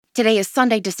Today is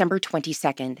Sunday, December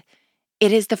 22nd.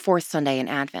 It is the fourth Sunday in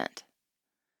Advent.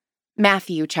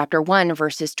 Matthew chapter 1,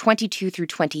 verses 22 through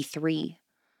 23.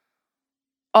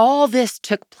 All this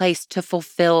took place to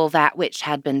fulfill that which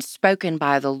had been spoken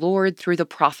by the Lord through the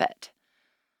prophet.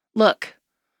 Look,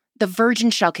 the virgin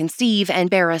shall conceive and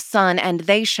bear a son, and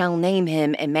they shall name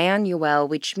him Emmanuel,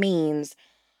 which means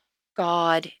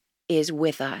God is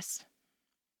with us.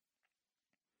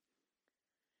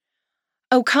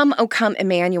 O Come,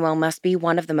 Emmanuel must be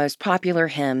one of the most popular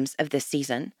hymns of this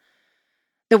season.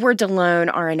 The words alone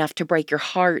are enough to break your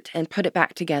heart and put it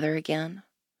back together again.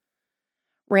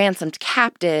 Ransomed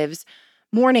captives,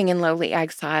 mourning in lowly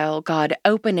exile, God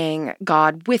opening,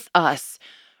 God with us,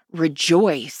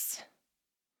 rejoice.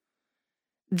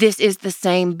 This is the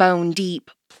same bone-deep,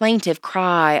 plaintive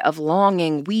cry of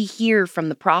longing we hear from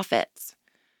the prophets.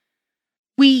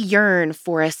 We yearn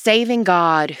for a saving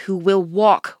God who will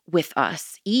walk with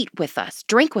us, eat with us,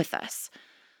 drink with us,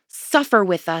 suffer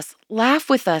with us, laugh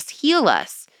with us, heal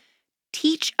us,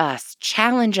 teach us,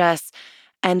 challenge us,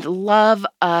 and love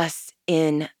us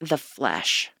in the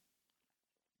flesh.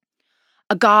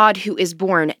 A God who is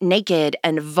born naked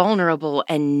and vulnerable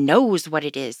and knows what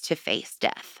it is to face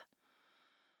death.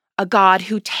 A God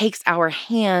who takes our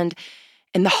hand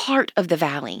in the heart of the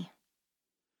valley,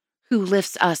 who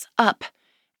lifts us up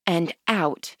and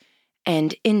out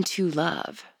and into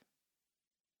love.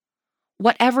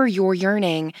 Whatever you're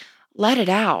yearning, let it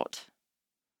out.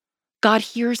 God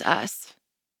hears us.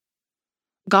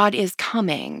 God is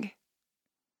coming.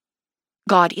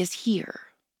 God is here.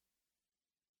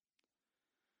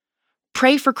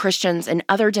 Pray for Christians in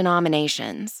other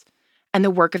denominations and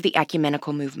the work of the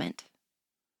ecumenical movement.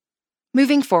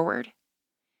 Moving forward,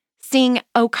 sing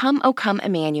O Come,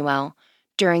 Emmanuel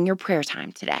during your prayer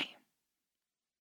time today.